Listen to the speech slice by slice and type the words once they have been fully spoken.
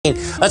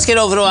Let's get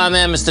over to our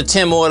man, Mr.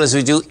 Tim Ord, as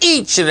we do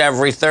each and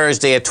every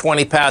Thursday at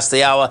 20 past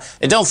the hour.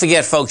 And don't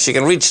forget, folks, you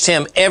can reach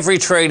Tim every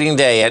trading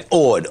day at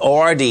Ord,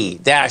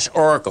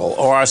 ORD-Oracle,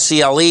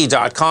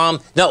 ORCLE.com.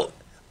 No,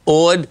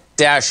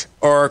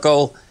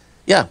 Ord-Oracle,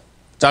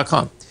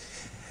 .com.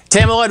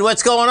 Tim Ord,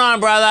 what's going on,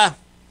 brother?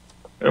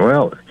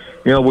 Well,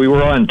 you know, we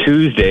were on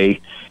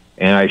Tuesday,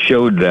 and I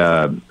showed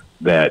that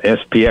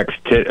SPX,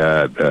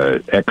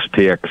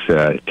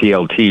 XPX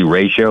TLT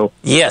ratio.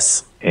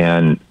 Yes.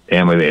 And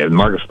the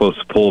market's supposed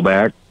to pull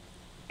back,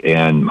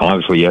 and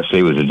obviously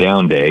yesterday was a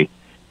down day.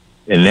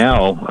 And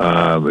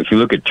now, if you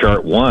look at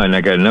chart one,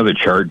 I got another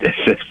chart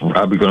that's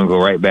probably going to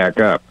go right back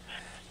up.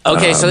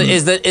 Okay, so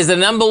is the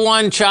number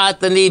one chart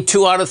the need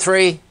 2 out of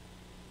 3?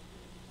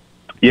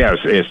 Yes,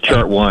 it's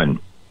chart one.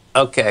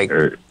 Okay.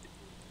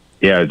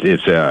 Yeah,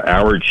 it's an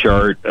hour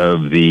chart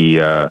of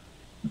the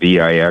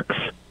VIX.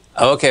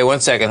 Okay, 1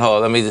 second. Hold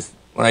on. Let me just,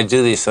 when I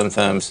do these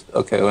sometimes.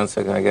 Okay, 1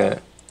 second. I got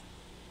it.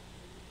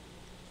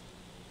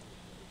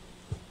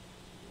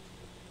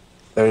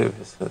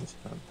 30%.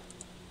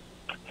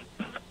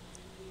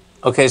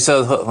 Okay,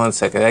 so 1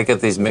 second. I get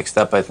these mixed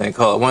up, I think.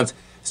 Hold on. Once.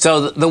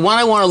 So the one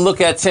I want to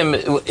look at, Tim,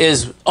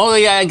 is... Oh,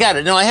 yeah, I got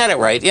it. No, I had it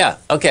right. Yeah.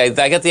 Okay,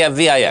 I got the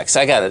VIX.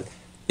 I got it.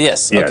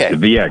 Yes, yeah, okay. The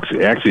VIX.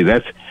 Actually,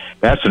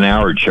 that's an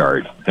hour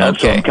chart. And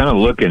okay. So I'm kind of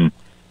looking...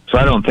 So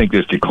I don't think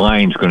this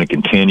decline is going to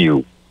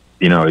continue.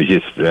 You know, it's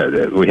just...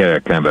 we had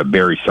a kind of a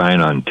bearish sign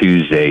on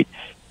Tuesday.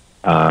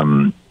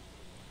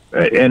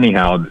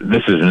 Anyhow,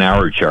 this is an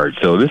hour chart,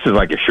 so this is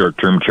like a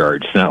short-term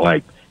chart. It's not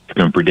like it's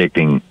going to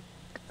predicting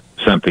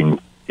something,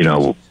 you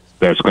know,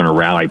 that's going to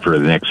rally for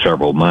the next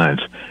several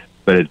months.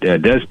 But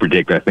it does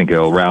predict, I think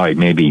it'll rally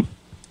maybe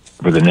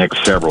for the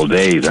next several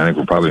days. I think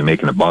we're probably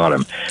making a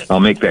bottom. I'll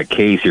make that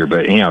case here,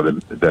 but anyhow,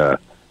 the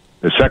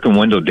second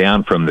window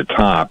down from the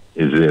top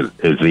is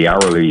the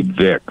hourly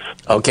VIX.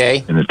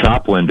 Okay. And the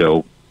top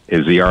window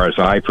is the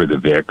RSI for the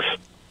VIX.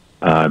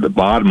 The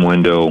bottom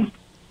window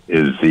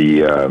is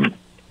the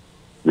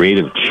rate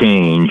of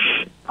change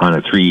on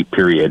a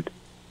 3-period,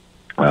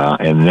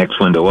 and the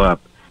next window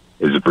up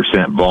is the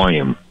percent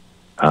volume.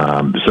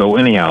 So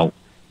anyhow,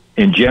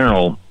 in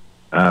general,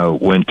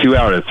 when 2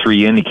 out of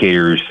 3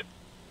 indicators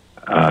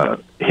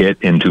hit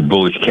into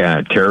bullish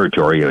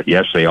territory,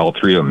 yesterday all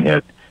 3 of them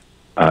hit,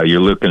 you're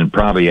looking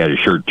probably at a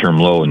short-term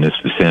low in this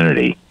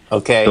vicinity.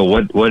 Okay. So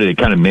what it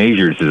kind of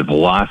measures is the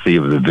velocity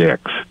of the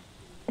VIX.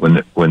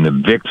 When the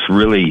VIX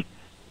really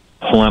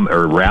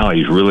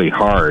rallies really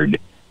hard,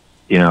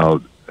 you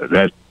know,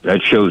 that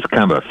shows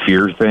kind of a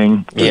fear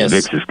thing. Yes.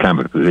 The VIX is kind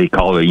of, they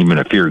call it even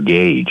a fear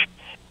gauge.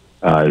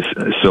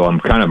 So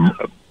I'm kind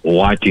of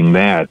watching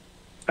that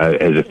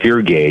as a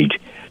fear gauge,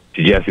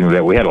 suggesting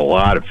that we had a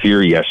lot of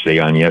fear yesterday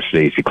on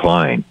yesterday's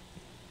decline.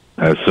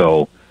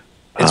 So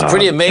it's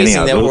pretty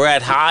amazing anyhow, that we're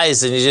at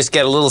highs and you just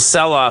get a little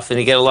sell-off and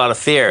you get a lot of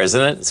fear, isn't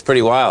it? It's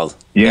pretty wild.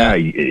 Yeah,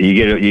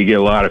 you get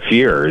a lot of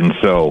fear, and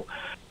so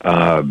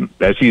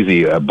that's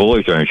usually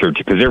bullish on a short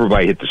because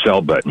everybody hit the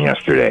sell button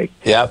yesterday.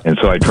 Yep. And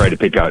so I try to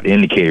pick out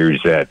indicators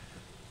that,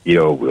 you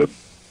know,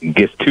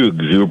 gets too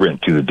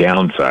exuberant to the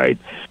downside.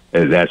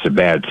 That's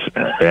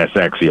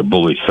actually a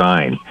bullish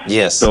sign.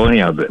 Yes. So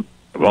anyhow,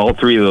 all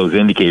 3 of those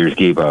indicators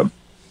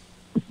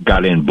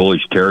got in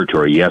bullish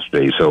territory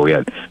yesterday. So we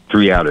had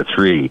 3 out of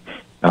 3.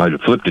 Now to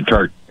flip to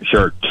chart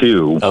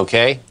 2.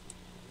 Okay.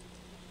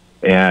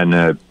 And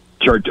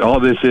all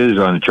this is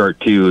on chart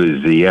 2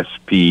 is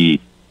the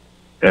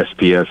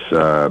SPS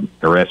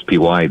or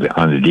SPY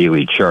on the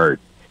daily chart.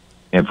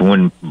 And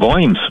when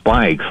volume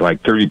spikes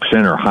like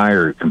 30% or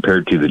higher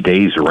compared to the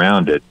days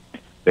around it,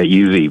 that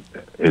usually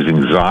is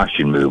an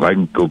exhaustion move. I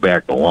can go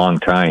back a long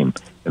time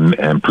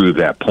and prove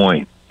that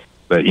point.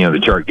 But, you know, the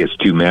chart gets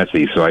too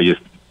messy, so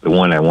the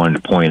one I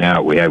wanted to point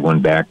out, we had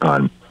one back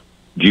on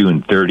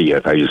June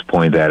 30th. I just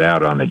pointed that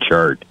out on the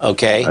chart.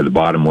 Okay. The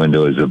bottom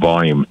window is the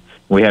volume.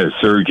 We had a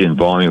surge in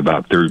volume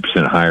about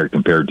 30% higher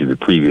compared to the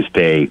previous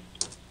day.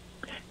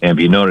 And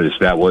if you notice,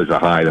 that was a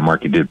high. The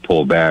market did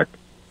pull back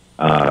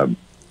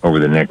over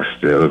the next,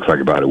 it looks like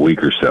about a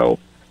week or so.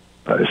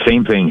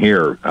 Same thing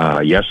here.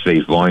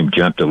 Yesterday's volume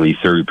jumped at least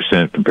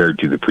 30% compared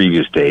to the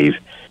previous days.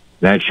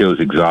 That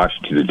shows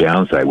exhaustion to the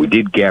downside. We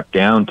did gap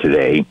down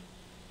today,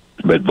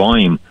 but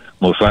volume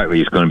most likely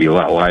is going to be a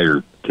lot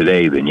lighter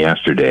today than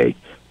yesterday.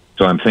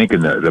 So I'm thinking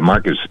the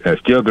market's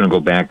still going to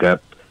go back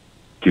up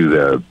to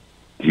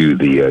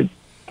the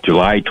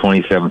July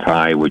 27th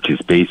high, which is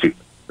the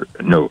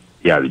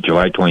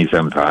July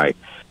 27th high,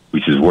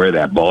 which is where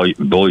that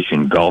bullish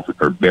engulfing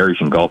or bearish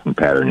engulfing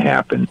pattern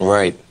happened.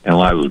 Right. And a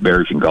lot of those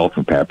bearish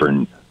engulfing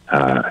pattern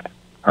our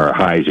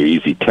highs are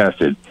easily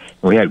tested.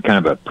 And we had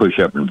kind of a push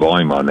up in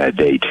volume on that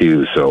day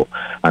too. So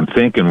I'm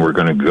thinking we're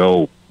going to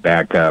go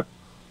back up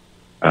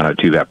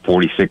to that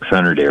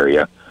 4,600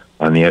 area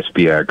on the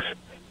SPX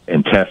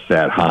and test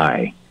that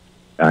high.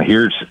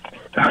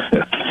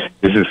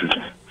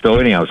 So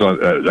anyhow,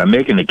 I'm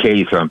making the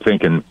case. So I'm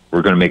thinking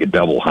we're going to make a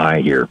double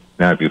high here.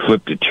 Now, if you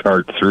flip to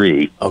chart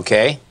 3,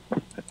 okay,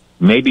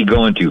 maybe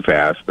going too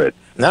fast, but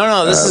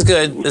no, this is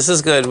good. This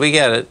is good. We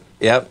get it.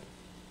 Yep.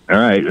 All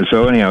right.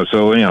 So anyhow,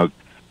 so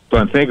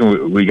I'm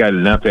thinking we got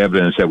enough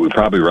evidence that we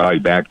probably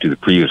rallied back to the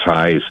previous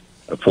highs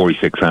of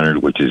 4,600,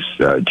 which is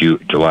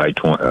July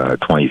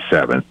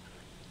 27th.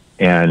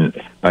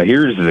 And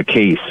here's the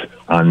case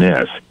on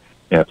this: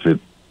 if the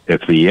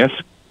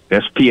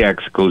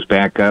SPX goes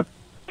back up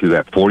to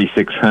that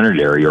 4,600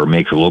 area or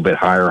makes a little bit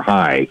higher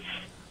high,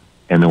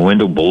 and the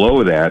window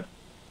below that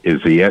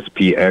is the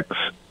SPX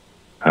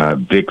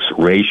VIX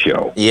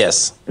ratio.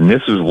 Yes. And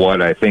this is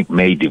what I think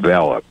may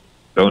develop.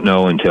 Don't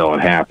know until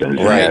it happens.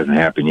 Right. It hasn't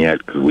happened yet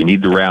because we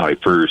need to rally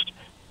first.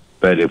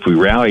 But if we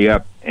rally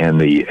up and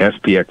the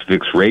SPX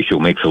VIX ratio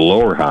makes a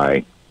lower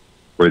high,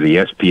 where the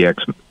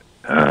SPX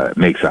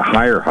makes a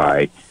higher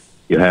high,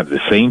 you have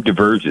the same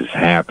divergence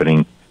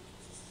happening,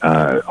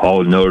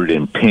 all noted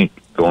in pink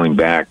going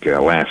back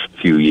last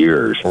few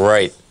years.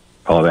 Right.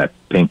 All that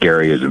pink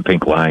areas and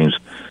pink lines.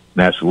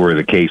 That's where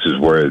the cases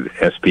where the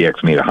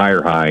SPX made a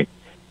higher high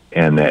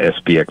and the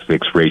SPX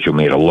VIX ratio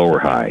made a lower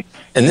high.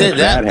 And then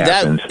that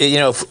happens, you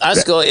know,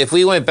 if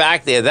we went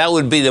back there, that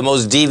would be the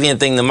most deviant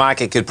thing the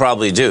market could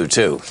probably do,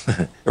 too.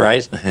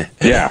 Right?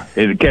 Yeah,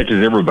 it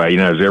catches everybody. You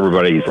know, as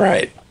everybody's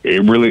right.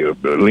 It really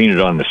leaned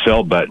on the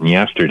sell button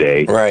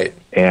yesterday. Right.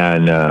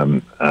 And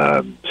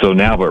so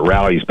now if it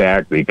rallies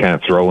back, they kind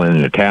of throw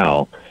in the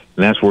towel.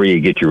 And that's where you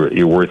get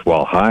your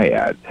worthwhile high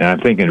at. And I'm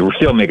thinking we're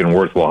still making a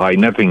worthwhile high.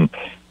 Nothing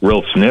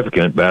real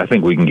significant, but I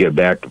think we can get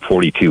back to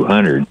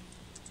 4,200,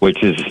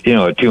 which is, you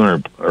know, a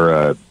 200 or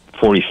a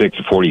 46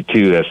 to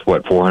 42. That's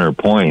what, 400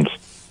 points.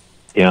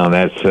 You know,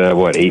 that's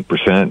what,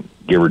 8%,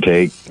 give or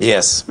take.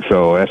 Yes.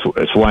 So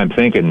that's why I'm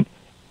thinking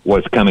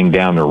what's coming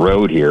down the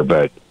road here.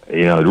 But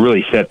you know, to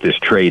really set this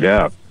trade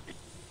up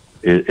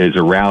is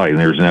a rally, and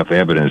there's enough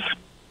evidence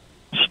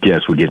to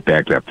suggest we get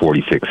back to that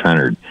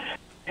 4,600,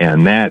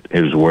 and that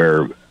is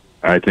where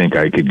I think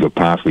I could go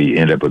possibly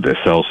end up with a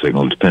sell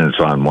signal. Depends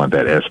on what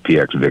that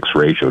SPX VIX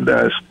ratio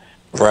does.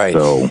 Right.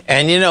 So,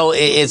 and you know,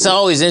 it's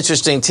always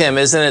interesting, Tim,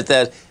 isn't it?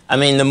 That I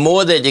mean, the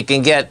more that you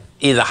can get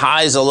either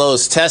highs or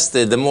lows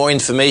tested, the more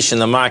information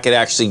the market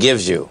actually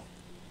gives you.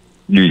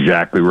 You're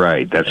exactly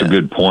right. That's a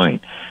good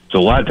point. So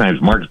a lot of times,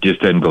 market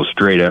just doesn't go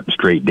straight up and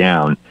straight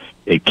down.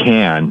 It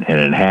can, and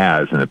it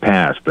has in the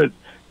past, but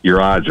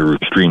your odds are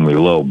extremely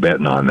low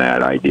betting on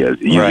that idea.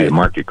 Usually the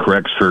market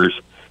corrects first,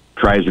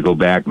 tries to go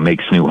back,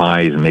 makes new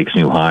highs,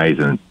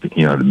 and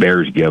you know, the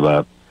bears give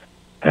up,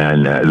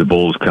 and the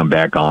bulls come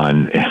back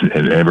on,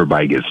 and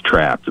everybody gets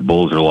trapped. The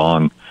bulls are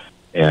long,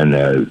 and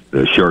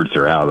the shorts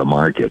are out of the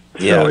market.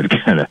 Yeah. So it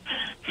kind of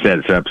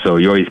sets up. So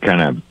you always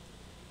kind of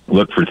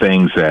look for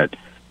things that,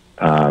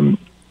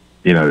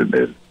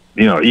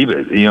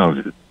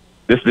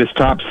 this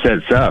top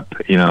sets up.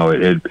 You know,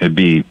 it'd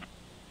be,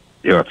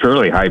 you know, a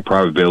fairly high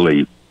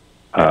probability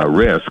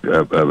risk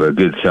of a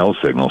good sell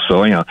signal.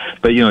 So you know,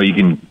 but you know, you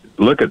can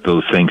look at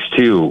those things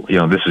too. You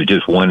know, this is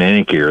just one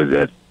indicator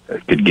that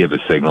could give a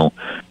signal,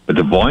 but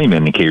the volume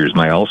indicators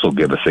might also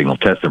give a signal.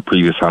 Test the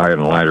previous high on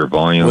a lighter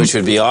volume, which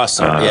would be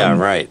awesome. Yeah,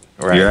 right.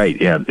 You're right.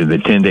 Yeah, the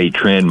 10-day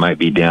trend might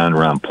be down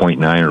around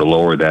 0.9 or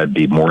lower. That'd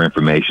be more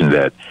information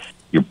that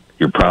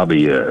you're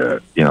probably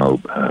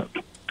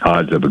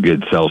odds of a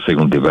good sell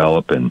signal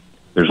develop. And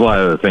there's a lot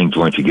of other things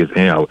once you get,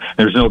 you know,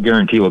 there's no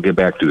guarantee we'll get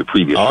back to the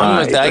previous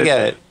high. I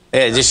get it.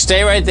 Yeah, just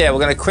stay right there.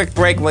 We're going to quick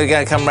break, and we're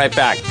going to come right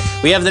back.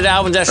 We have the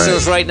Dow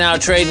Industrials right now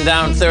trading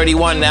down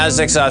 31.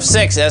 Nasdaq's off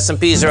 6.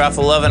 S&Ps are off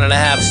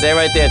 11.5. Stay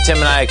right there. Tim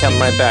and I are coming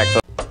right back.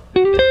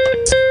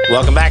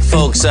 Welcome back,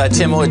 folks.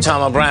 Tim Wood,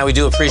 Tom O'Brien. We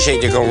do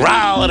appreciate you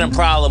growling and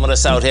prowling with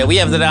us out here. We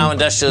have the Dow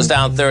Industrials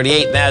down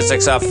 38.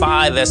 Nasdaq's off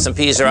 5.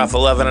 S&Ps are off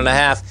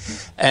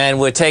 11.5. And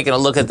we're taking a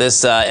look at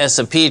this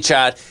S&P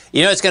chart.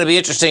 You know, it's going to be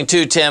interesting,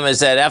 too, Tim, is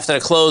that after the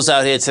close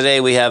out here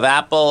today, we have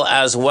Apple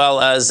as well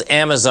as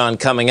Amazon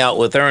coming out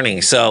with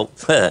earnings. So,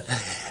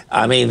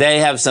 I mean, they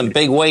have some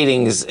big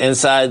weightings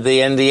inside the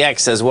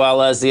NDX as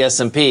well as the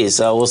S&P.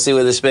 So we'll see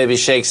where this baby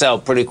shakes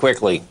out pretty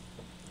quickly.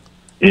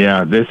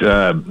 Yeah, this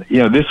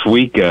this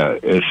week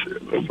is,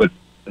 but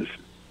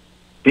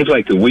seems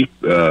like the week.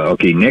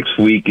 Next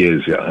week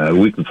is a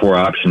week before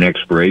option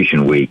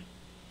expiration week,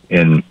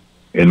 and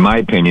in my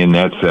opinion,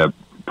 that's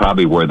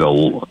probably where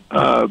the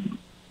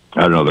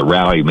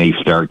rally may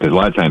start, because a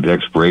lot of times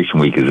expiration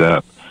week is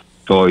up.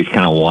 So always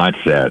kind of watch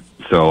that.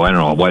 So I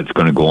don't know what's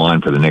going to go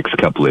on for the next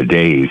couple of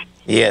days.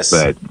 Yes,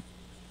 but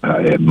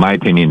in my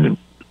opinion,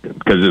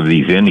 because of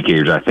these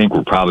indicators, I think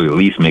we're probably at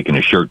least making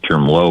a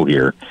short-term low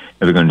here.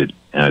 If they're going to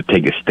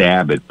take a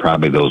stab at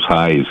probably those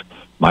highs,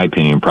 my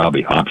opinion,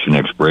 probably option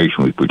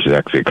expiration week, which is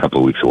actually a couple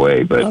of weeks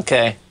away. But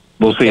okay,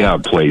 we'll see how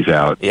it plays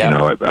out. Yeah. You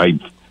know,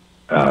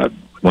 I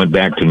went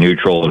back to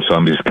neutral, and so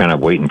I'm just kind of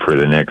waiting for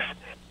the next,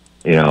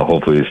 you know,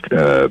 hopefully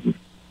this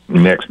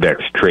next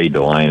best trade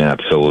to line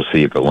up. So we'll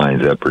see if it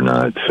lines up or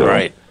not. So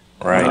right.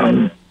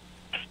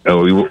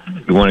 We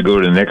want to go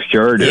to the next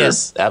chart?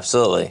 Yes,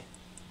 absolutely.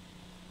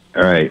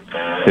 All right.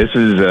 This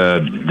is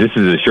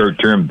a short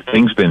term.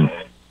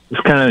 It's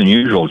kind of an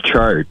unusual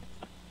chart.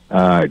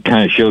 It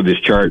kind of showed this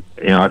chart.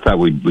 You know, I thought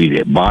we'd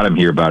hit bottom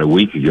here about a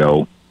week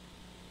ago.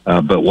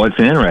 But what's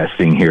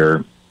interesting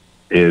here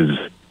is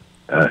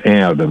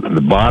anyhow,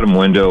 the bottom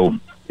window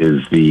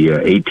is the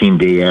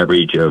 18-day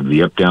average of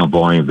the up-down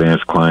volume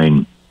advanced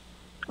decline,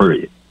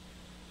 it's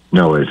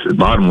the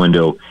bottom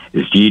window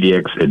is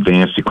GDX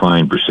advanced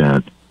decline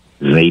percent.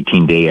 Is an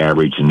 18-day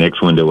average. The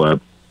next window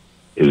up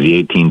is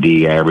the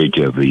 18-day average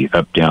of the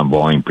up-down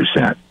volume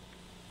percent.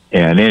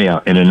 And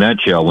anyhow, in a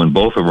nutshell, when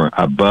both of them are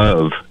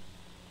above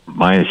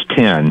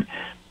 -10,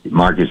 the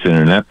market's in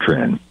an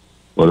uptrend.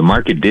 Well, the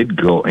market did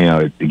go,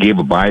 it gave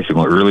a buy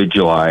signal early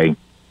July,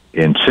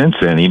 and since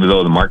then, even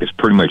though the market's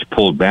pretty much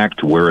pulled back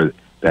to where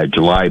that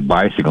July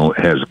buy signal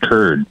has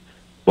occurred,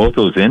 both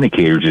those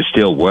indicators are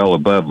still well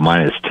above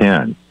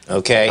 -10.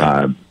 Okay.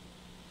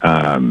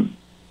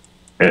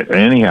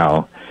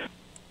 Anyhow,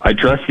 I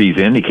trust these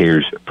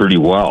indicators pretty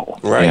well.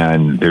 Right.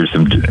 And there's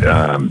some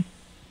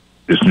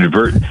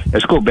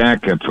let's go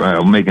back.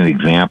 I'll make an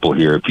example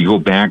here. If you go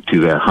back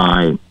to that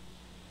high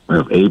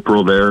of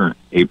April there,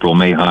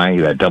 April-May high,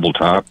 that double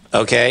top.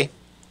 Okay.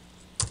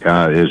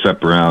 Is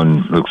up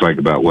around, looks like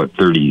about,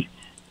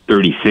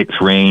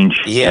 36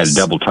 range. Yes. Had a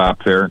double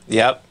top there.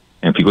 Yep.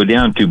 And if you go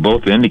down to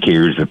both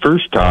indicators, the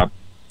first top,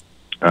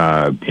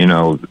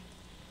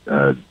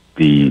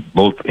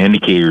 both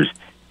indicators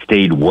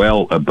stayed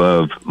well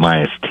above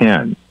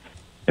 -10.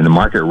 And the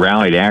market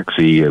rallied,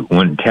 actually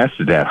went and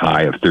tested that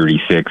high of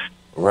 36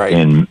 right.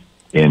 in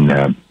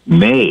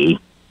May,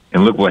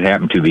 and look what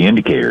happened to the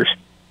indicators.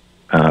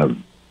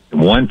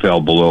 One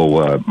fell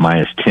below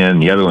 -10,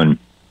 the other one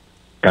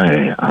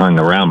kind of hung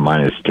around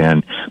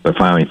 -10, but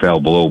finally fell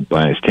below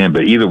 -10.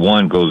 But either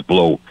one goes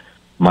below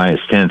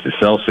 -10, it's a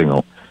sell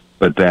signal.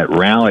 But that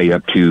rally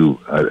up to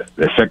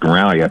the second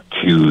rally up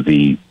to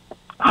the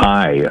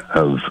high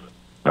of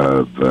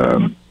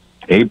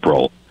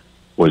April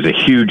was a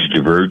huge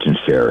divergence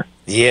there.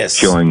 Yes.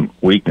 Showing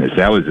weakness.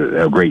 That was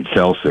a great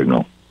sell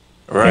signal.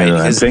 Right. And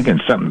I'm thinking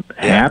something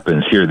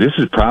happens here. This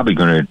is probably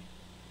going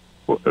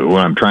to,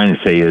 what I'm trying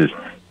to say is,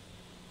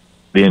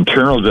 the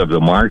internals of the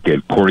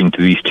market, according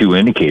to these two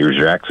indicators,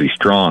 are actually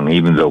strong,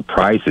 even though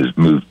prices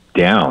moved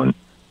down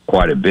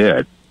quite a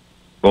bit.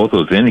 Both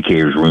those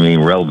indicators remain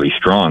relatively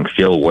strong,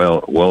 still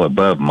well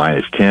above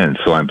 -10.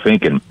 So I'm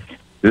thinking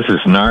this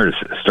is not a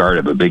start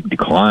of a big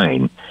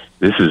decline.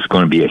 This is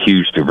going to be a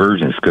huge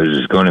divergence because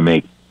it's going to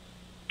make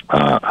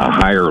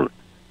higher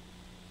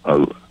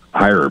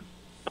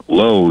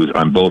lows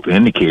on both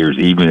indicators,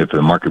 even if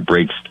the market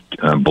breaks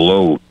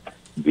below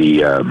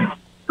the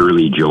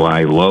early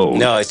July low.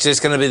 No, it's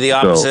just going to be the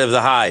opposite of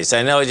the highs.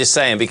 I know what you're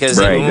saying, because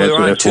right, even when we were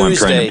on that's what I'm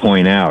trying to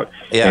point out.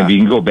 Yeah. And if you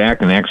can go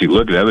back and actually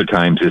look at other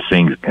times, this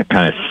thing's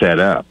kind of set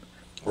up.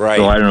 Right.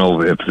 So I don't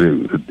know if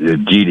the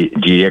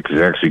GDX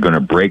is actually going to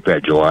break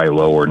that July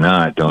low or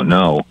not. Don't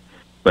know.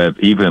 But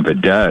even if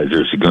it does,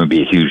 there's going to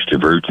be a huge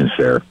divergence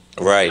there.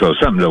 Right. So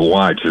something to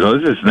watch. So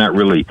this is not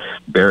really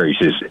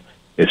bearish.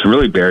 It's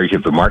really bearish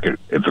if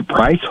the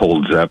price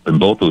holds up and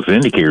both those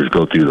indicators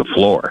go through the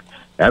floor.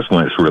 That's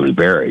when it's really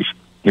bearish.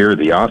 Here,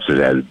 the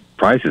opposite.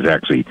 Prices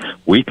actually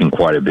weakened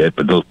quite a bit,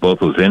 but both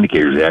those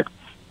indicators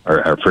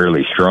are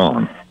fairly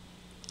strong.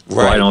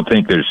 Right. So I don't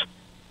think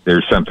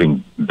there's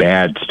something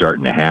bad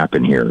starting to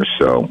happen here.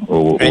 So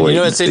and you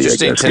know what's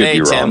interesting today,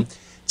 Tim?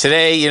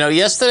 Today,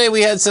 yesterday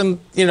we had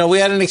we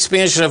had an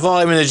expansion of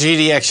volume in the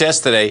GDX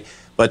yesterday,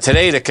 but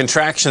today the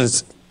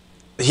contraction's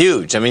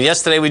huge. I mean,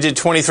 yesterday we did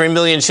 23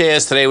 million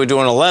shares. Today we're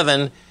doing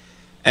 11.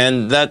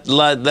 And the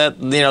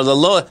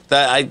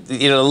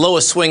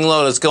lowest swing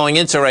low that's going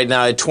into right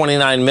now at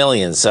 29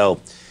 million.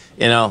 So,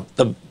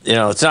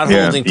 it's not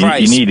holding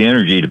price. You need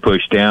energy to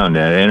push down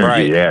that energy.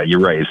 Right. Yeah, you're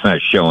right. It's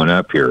not showing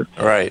up here.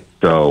 Right.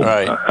 So,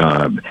 right.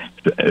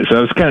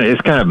 So it's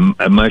kind of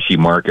a mushy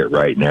market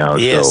right now.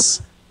 Yes.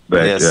 So,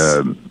 but yes.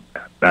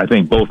 I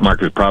think both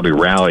markets probably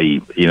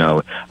rally.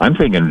 I'm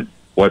thinking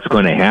what's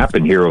going to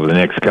happen here over the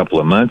next couple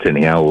of months,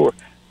 anyhow.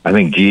 I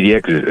think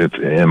GDX,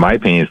 in my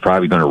opinion, is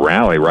probably going to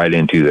rally right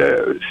into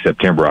the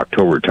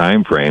September-October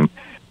time frame,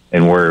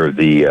 and where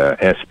the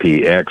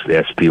SPX,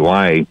 the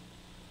SPY,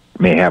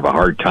 may have a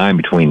hard time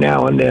between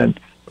now and then.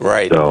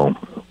 Right. So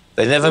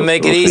they never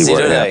make it easy,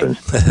 do they?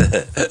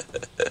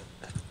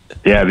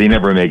 Yeah, they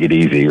never make it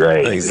easy,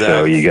 right? Exactly.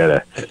 So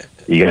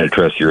you gotta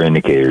trust your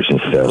indicators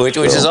and stuff. Which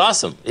is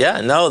awesome.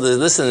 Yeah. No,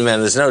 listen, man.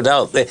 There's no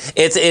doubt.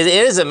 It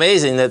is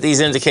amazing that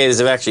these indicators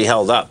have actually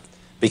held up.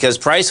 Because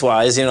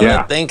price-wise,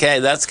 that thing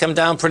that's come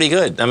down pretty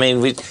good. I mean,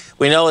 we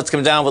know it's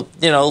come down, but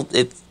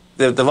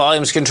the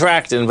volume's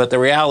contracting. But the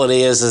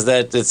reality is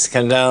that it's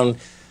come down.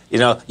 You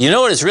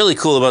know what is really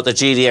cool about the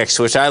GDX,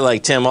 which I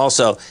like, Tim,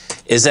 also,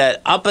 is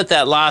that up at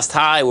that last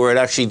high where it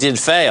actually did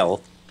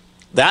fail,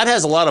 that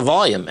has a lot of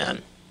volume,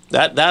 man.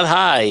 That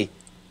high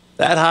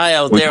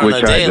out there on the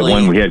daily. The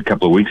one we had a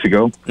couple of weeks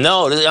ago.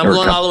 No, I'm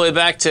going all the way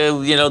back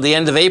to the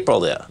end of April.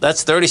 There,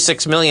 that's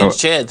 36 million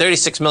shares.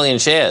 36 million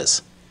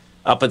shares.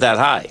 Up at that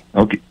high.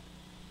 Okay.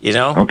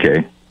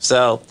 Okay.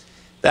 So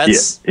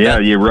that's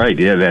you're right.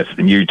 Yeah,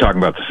 you're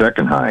talking about the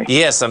second high.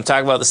 Yes, I'm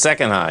talking about the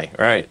second high.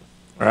 Right.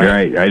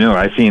 I know.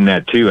 I've seen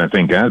that too. I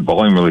think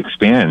volume will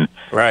expand.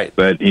 Right.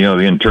 But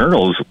the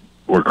internals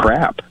were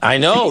crap. I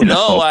know.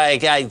 No,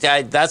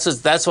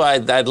 that's why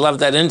I love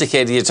that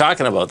indicator you're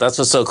talking about. That's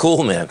what's so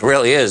cool, man. It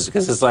really is,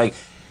 because it's like,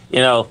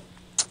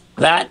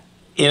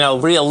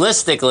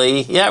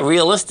 realistically,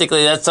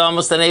 that's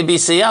almost an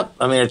ABC up.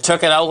 I mean, it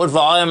took it out with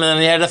volume, and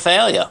then you had a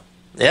failure.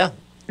 Yeah.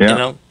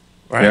 Yeah.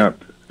 Right. Yeah.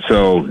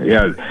 So,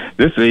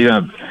 this,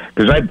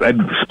 because I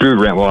screwed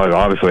around, well,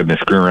 obviously I've been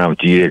screwing around with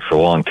GDX for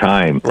a long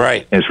time.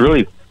 Right. And it's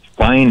really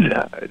fine,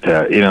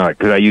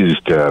 because I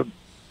used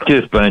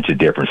just a bunch of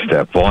different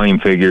stuff, volume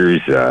figures,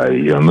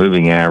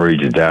 moving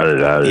average, and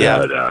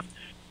da-da-da-da-da.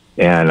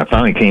 And I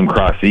finally came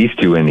across these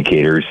two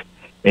indicators.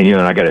 And,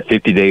 and I got a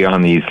 50-day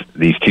on these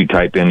two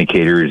type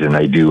indicators, and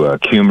I do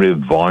cumulative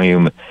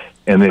volume,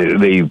 and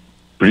they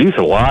produce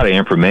a lot of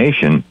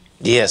information.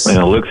 Yes. And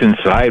it looks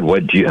inside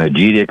what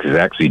GDX is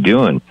actually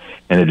doing,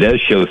 and it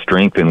does show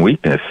strength and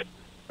weakness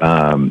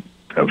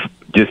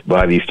just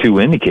by these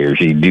two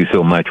indicators. You can do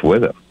so much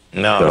with them.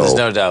 No, there's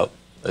no doubt.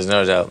 There's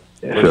no doubt.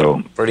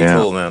 Pretty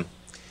cool, man.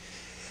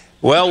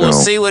 Well, we'll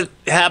see what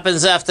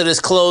happens after this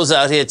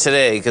closeout here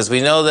today, because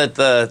we know that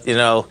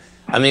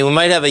we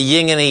might have a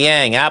yin and a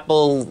yang.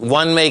 Apple,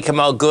 one may come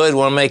out good,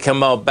 one may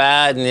come out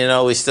bad,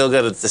 and, we still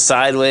got the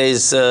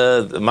sideways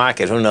the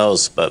market. Who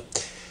knows? But,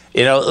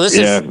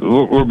 listen. Yeah,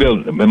 we're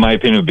building, in my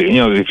opinion,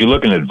 if you're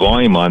looking at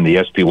volume on the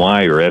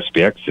SPY or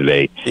SPX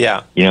today,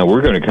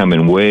 we're going to come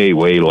in way,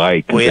 way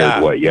light compared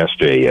to what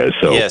yesterday is.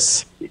 So,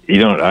 yes.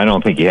 I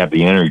don't think you have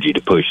the energy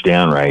to push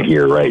down right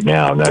here, right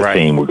now. I'm not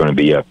saying we're going to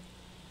be up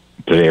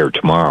today or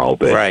tomorrow,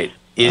 but. Right.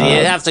 You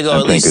have to go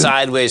at least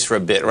sideways for a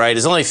bit, right?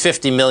 There's only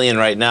 50 million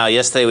right now.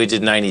 Yesterday we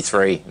did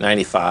 93,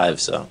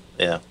 95, so,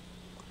 yeah.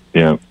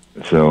 Yeah,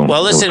 so...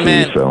 Well, listen,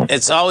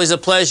 it's always a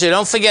pleasure.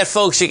 Don't forget,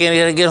 folks, you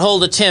can get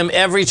hold of Tim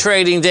every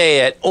trading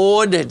day at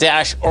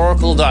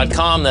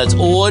ord-oracle.com. That's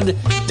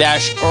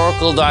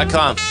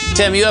ord-oracle.com.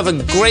 Tim, you have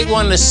a great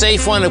one, a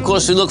safe one. Of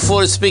course, we look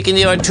forward to speaking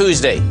to you on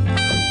Tuesday.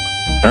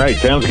 All right,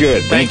 sounds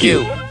good. Thank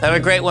you. Have a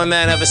great one,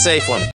 man. Have a safe one.